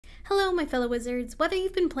Hello my fellow wizards. Whether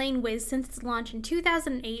you've been playing Wiz since its launch in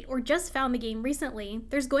 2008 or just found the game recently,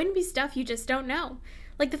 there's going to be stuff you just don't know.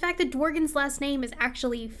 Like the fact that Dworgen's last name is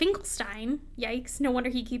actually Finkelstein, yikes, no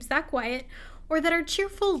wonder he keeps that quiet, or that our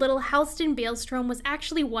cheerful little Halston Balestrom was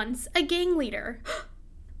actually once a gang leader.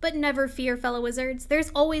 But never fear, fellow wizards,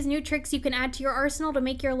 there's always new tricks you can add to your arsenal to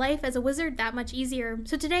make your life as a wizard that much easier.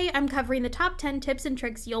 So today I'm covering the top 10 tips and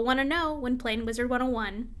tricks you'll want to know when playing Wizard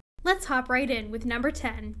 101. Let's hop right in with number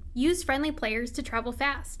 10, use friendly players to travel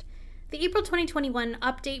fast. The April 2021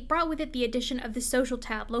 update brought with it the addition of the social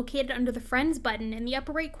tab located under the friends button in the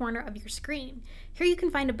upper right corner of your screen. Here you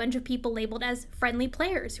can find a bunch of people labeled as friendly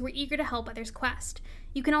players who are eager to help others quest.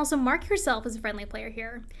 You can also mark yourself as a friendly player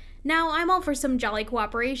here. Now, I'm all for some jolly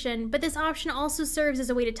cooperation, but this option also serves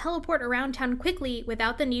as a way to teleport around town quickly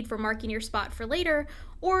without the need for marking your spot for later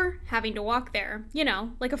or having to walk there, you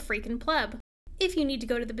know, like a freaking pleb. If you need to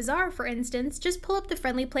go to the bazaar, for instance, just pull up the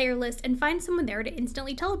friendly player list and find someone there to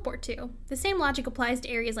instantly teleport to. The same logic applies to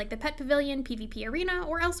areas like the Pet Pavilion, PvP Arena,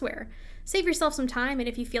 or elsewhere. Save yourself some time, and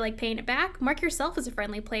if you feel like paying it back, mark yourself as a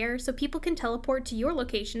friendly player so people can teleport to your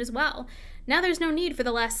location as well. Now there's no need for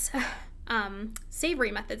the less, savory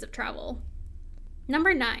methods of travel.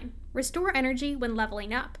 Number 9, restore energy when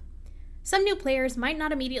leveling up. Some new players might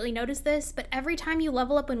not immediately notice this, but every time you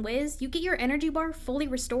level up in Wiz, you get your energy bar fully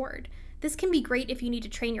restored. This can be great if you need to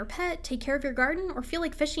train your pet, take care of your garden, or feel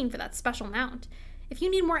like fishing for that special mount. If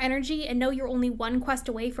you need more energy and know you're only one quest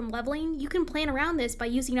away from leveling, you can plan around this by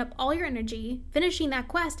using up all your energy, finishing that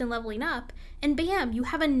quest and leveling up, and bam, you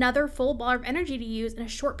have another full bar of energy to use in a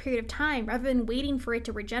short period of time rather than waiting for it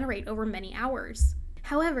to regenerate over many hours.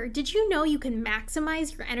 However, did you know you can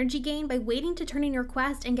maximize your energy gain by waiting to turn in your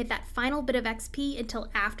quest and get that final bit of XP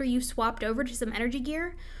until after you've swapped over to some energy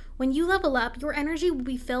gear? When you level up, your energy will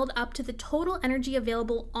be filled up to the total energy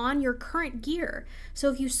available on your current gear.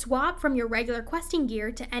 So if you swap from your regular questing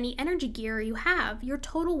gear to any energy gear you have, your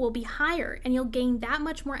total will be higher and you'll gain that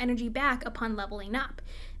much more energy back upon leveling up.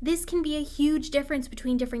 This can be a huge difference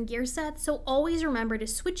between different gear sets, so always remember to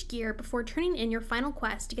switch gear before turning in your final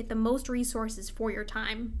quest to get the most resources for your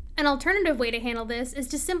time. An alternative way to handle this is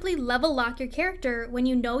to simply level lock your character when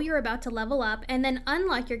you know you're about to level up and then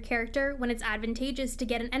unlock your character when it's advantageous to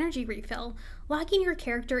get an energy refill. Locking your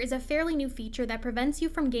character is a fairly new feature that prevents you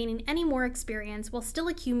from gaining any more experience while still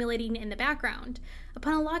accumulating in the background.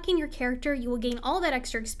 Upon unlocking your character, you will gain all that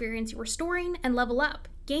extra experience you were storing and level up,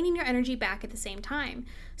 gaining your energy back at the same time.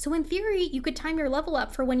 So in theory, you could time your level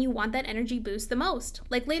up for when you want that energy boost the most,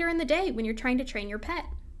 like later in the day when you're trying to train your pet.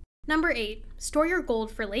 Number 8, store your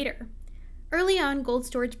gold for later. Early on, gold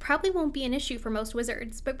storage probably won't be an issue for most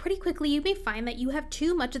wizards, but pretty quickly you may find that you have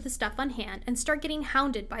too much of the stuff on hand and start getting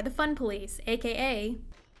hounded by the fun police, aka...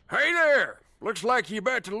 Hey there! Looks like you're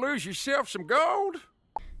about to lose yourself some gold.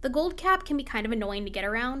 The gold cap can be kind of annoying to get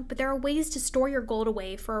around, but there are ways to store your gold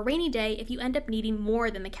away for a rainy day if you end up needing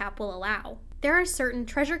more than the cap will allow. There are certain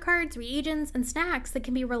treasure cards, reagents, and snacks that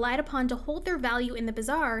can be relied upon to hold their value in the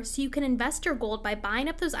bazaar, so you can invest your gold by buying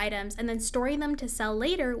up those items and then storing them to sell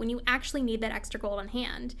later when you actually need that extra gold on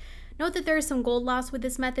hand. Note that there is some gold loss with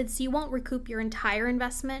this method, so you won't recoup your entire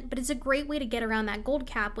investment, but it's a great way to get around that gold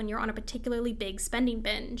cap when you're on a particularly big spending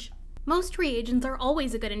binge. Most reagents are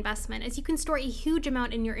always a good investment, as you can store a huge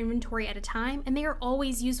amount in your inventory at a time, and they are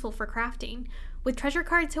always useful for crafting. With treasure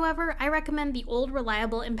cards, however, I recommend the old,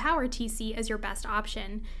 reliable Empower TC as your best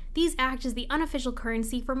option. These act as the unofficial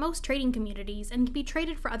currency for most trading communities and can be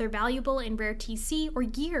traded for other valuable and rare TC or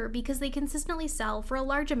gear because they consistently sell for a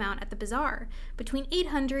large amount at the bazaar, between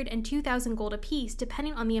 800 and 2,000 gold apiece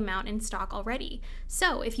depending on the amount in stock already.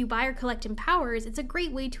 So if you buy or collect Empowers, it's a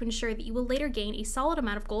great way to ensure that you will later gain a solid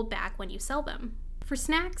amount of gold back when you sell them. For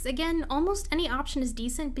snacks, again, almost any option is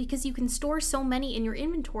decent because you can store so many in your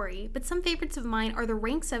inventory, but some favorites of mine are the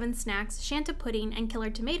rank 7 snacks Shanta Pudding and Killer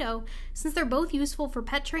Tomato, since they're both useful for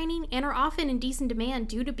pet training and are often in decent demand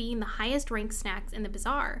due to being the highest ranked snacks in the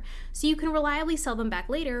bazaar, so you can reliably sell them back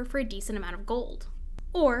later for a decent amount of gold.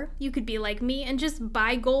 Or you could be like me and just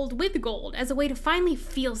buy gold with gold as a way to finally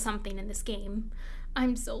feel something in this game.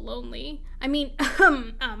 I'm so lonely. I mean,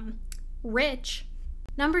 rich.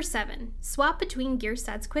 Number 7, swap between gear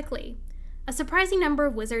sets quickly. A surprising number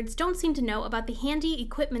of wizards don't seem to know about the handy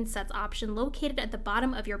equipment sets option located at the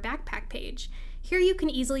bottom of your backpack page. Here you can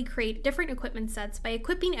easily create different equipment sets by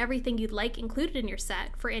equipping everything you'd like included in your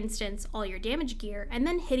set, for instance, all your damage gear, and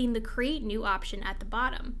then hitting the Create New option at the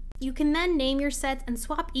bottom. You can then name your sets and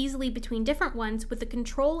swap easily between different ones with the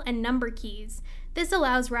Control and Number keys. This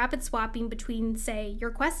allows rapid swapping between, say,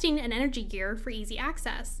 your questing and energy gear for easy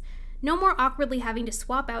access. No more awkwardly having to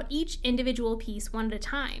swap out each individual piece one at a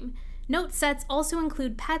time. Note sets also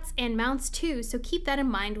include pets and mounts too, so keep that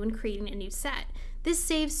in mind when creating a new set. This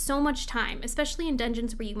saves so much time, especially in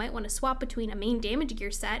dungeons where you might want to swap between a main damage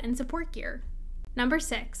gear set and support gear. Number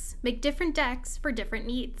 6, make different decks for different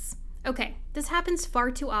needs. Okay, this happens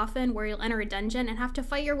far too often where you'll enter a dungeon and have to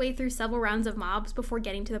fight your way through several rounds of mobs before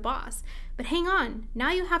getting to the boss. But hang on,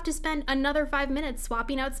 now you have to spend another 5 minutes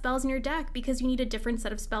swapping out spells in your deck because you need a different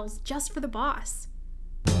set of spells just for the boss.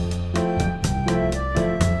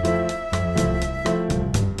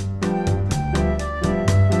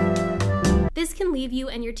 This can leave you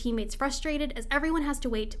and your teammates frustrated as everyone has to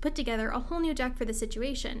wait to put together a whole new deck for the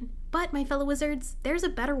situation. But my fellow wizards, there's a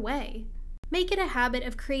better way. Make it a habit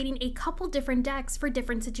of creating a couple different decks for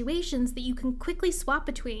different situations that you can quickly swap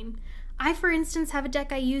between. I, for instance, have a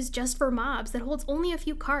deck I use just for mobs that holds only a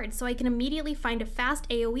few cards so I can immediately find a fast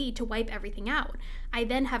AoE to wipe everything out. I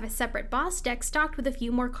then have a separate boss deck stocked with a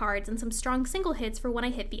few more cards and some strong single hits for when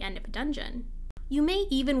I hit the end of a dungeon. You may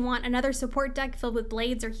even want another support deck filled with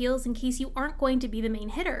blades or heals in case you aren't going to be the main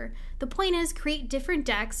hitter. The point is, create different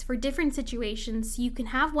decks for different situations so you can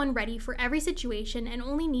have one ready for every situation and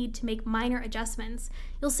only need to make minor adjustments.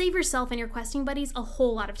 You'll save yourself and your questing buddies a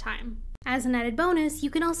whole lot of time. As an added bonus, you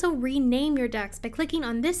can also rename your decks by clicking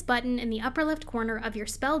on this button in the upper left corner of your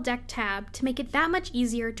Spell Deck tab to make it that much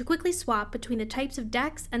easier to quickly swap between the types of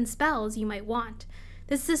decks and spells you might want.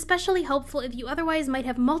 This is especially helpful if you otherwise might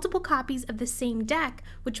have multiple copies of the same deck,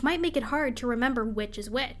 which might make it hard to remember which is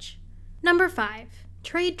which. Number 5,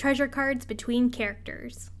 trade treasure cards between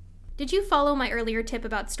characters. Did you follow my earlier tip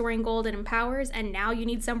about storing gold in Empowers and now you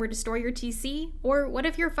need somewhere to store your TC? Or what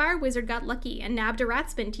if your Fire Wizard got lucky and nabbed a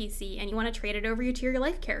Ratspin TC and you want to trade it over to your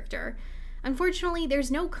life character? Unfortunately, there's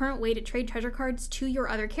no current way to trade treasure cards to your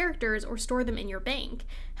other characters or store them in your bank.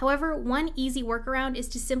 However, one easy workaround is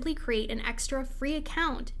to simply create an extra free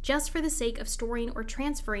account just for the sake of storing or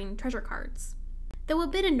transferring treasure cards. Though a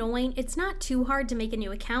bit annoying, it's not too hard to make a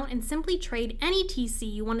new account and simply trade any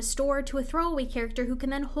TC you want to store to a throwaway character who can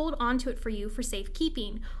then hold onto it for you for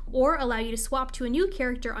safekeeping, or allow you to swap to a new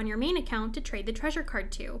character on your main account to trade the treasure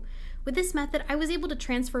card to. With this method, I was able to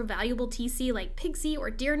transfer valuable TC like Pigsy or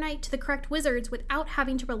Deer Knight to the correct wizards without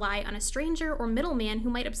having to rely on a stranger or middleman who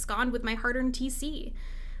might abscond with my hard-earned TC.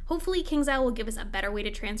 Hopefully, KingsIsle will give us a better way to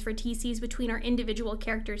transfer TCs between our individual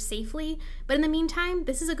characters safely, but in the meantime,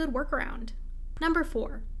 this is a good workaround. Number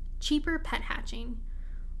 4, cheaper pet hatching.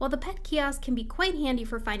 While the pet kiosk can be quite handy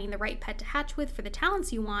for finding the right pet to hatch with for the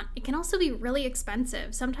talents you want, it can also be really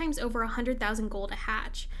expensive, sometimes over 100,000 gold a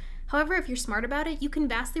hatch. However, if you're smart about it, you can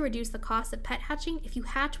vastly reduce the cost of pet hatching if you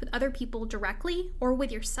hatch with other people directly or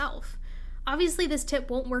with yourself. Obviously, this tip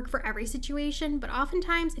won't work for every situation, but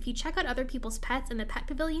oftentimes, if you check out other people's pets in the pet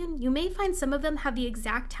pavilion, you may find some of them have the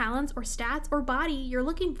exact talents or stats or body you're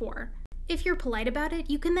looking for. If you're polite about it,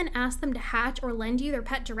 you can then ask them to hatch or lend you their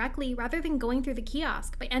pet directly rather than going through the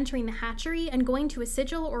kiosk by entering the hatchery and going to a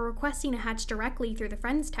sigil or requesting a hatch directly through the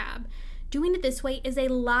Friends tab. Doing it this way is a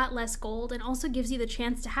lot less gold and also gives you the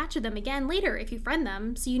chance to hatch with them again later if you friend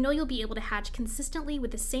them, so you know you'll be able to hatch consistently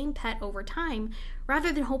with the same pet over time,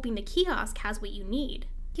 rather than hoping the kiosk has what you need.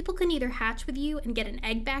 People can either hatch with you and get an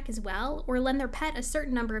egg back as well, or lend their pet a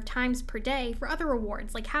certain number of times per day for other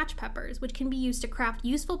rewards like hatch peppers, which can be used to craft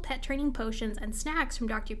useful pet training potions and snacks from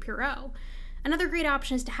Dr. Poirot. Another great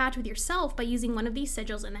option is to hatch with yourself by using one of these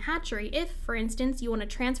sigils in the hatchery if, for instance, you want to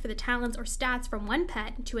transfer the talents or stats from one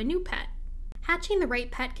pet to a new pet. Hatching the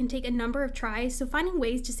right pet can take a number of tries, so finding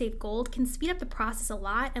ways to save gold can speed up the process a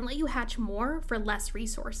lot and let you hatch more for less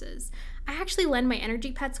resources. I actually lend my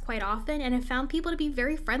energy pets quite often and have found people to be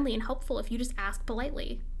very friendly and helpful if you just ask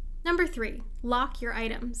politely. Number 3, lock your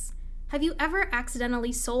items. Have you ever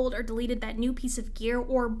accidentally sold or deleted that new piece of gear,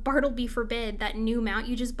 or Bartleby forbid, that new mount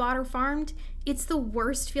you just bought or farmed? It's the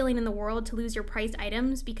worst feeling in the world to lose your prized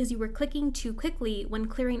items because you were clicking too quickly when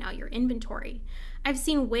clearing out your inventory. I've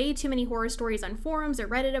seen way too many horror stories on forums or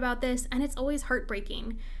Reddit about this, and it's always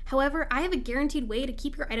heartbreaking. However, I have a guaranteed way to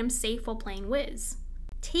keep your items safe while playing Wiz.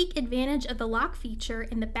 Take advantage of the lock feature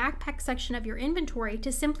in the backpack section of your inventory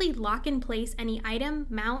to simply lock in place any item,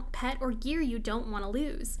 mount, pet, or gear you don't want to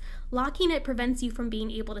lose. Locking it prevents you from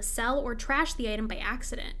being able to sell or trash the item by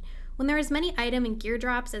accident. When there are as many item and gear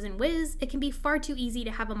drops as in Wiz, it can be far too easy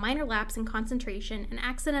to have a minor lapse in concentration and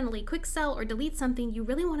accidentally quick sell or delete something you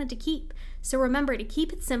really wanted to keep. So remember to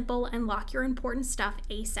keep it simple and lock your important stuff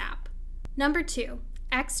ASAP. Number 2,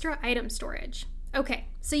 extra item storage. Okay,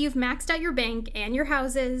 so you've maxed out your bank and your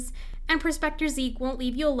houses, and Prospector Zeke won't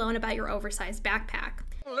leave you alone about your oversized backpack.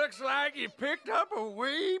 Looks like you picked up a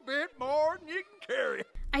wee bit more than you can carry.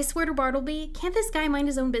 I swear to Bartleby, can't this guy mind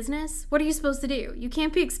his own business? What are you supposed to do? You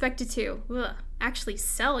can't be expected to, actually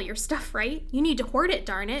sell your stuff, right? You need to hoard it,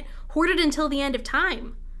 darn it. Hoard it until the end of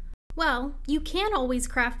time. Well, you can always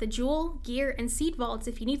craft the jewel, gear, and seed vaults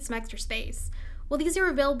if you need some extra space. While these are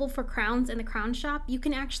available for crowns in the crown shop, you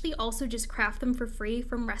can actually also just craft them for free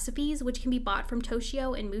from recipes, which can be bought from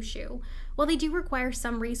Toshio and Mushu. While they do require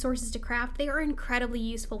some resources to craft, they are incredibly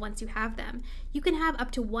useful once you have them. You can have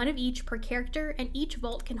up to 1 of each per character, and each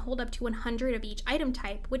vault can hold up to 100 of each item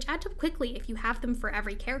type, which adds up quickly if you have them for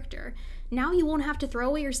every character. Now you won't have to throw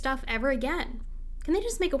away your stuff ever again. Can they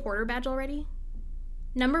just make a hoarder badge already?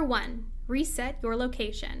 Number 1, reset your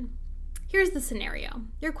location. Here's the scenario.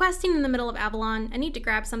 You're questing in the middle of Avalon and need to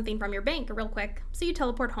grab something from your bank real quick, so you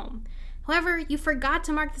teleport home. However, you forgot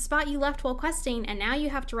to mark the spot you left while questing, and now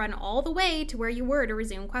you have to run all the way to where you were to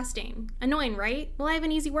resume questing. Annoying, right? Well, I have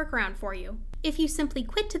an easy workaround for you. If you simply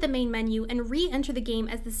quit to the main menu and re-enter the game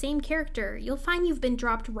as the same character, you'll find you've been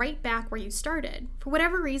dropped right back where you started. For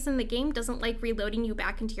whatever reason, the game doesn't like reloading you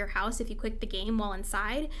back into your house if you quit the game while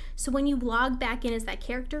inside, so when you log back in as that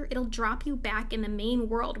character, it'll drop you back in the main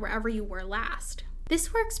world wherever you were last.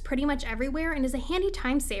 This works pretty much everywhere and is a handy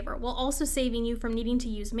time saver while also saving you from needing to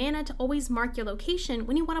use mana to always mark your location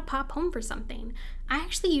when you want to pop home for something. I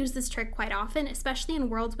actually use this trick quite often, especially in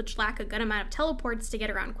worlds which lack a good amount of teleports to get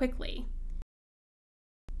around quickly.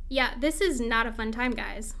 Yeah, this is not a fun time,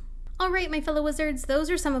 guys. Alright, my fellow wizards, those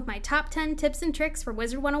are some of my top 10 tips and tricks for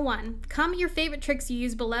Wizard 101. Comment your favorite tricks you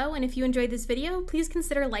use below, and if you enjoyed this video, please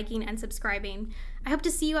consider liking and subscribing. I hope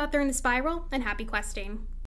to see you out there in the spiral, and happy questing.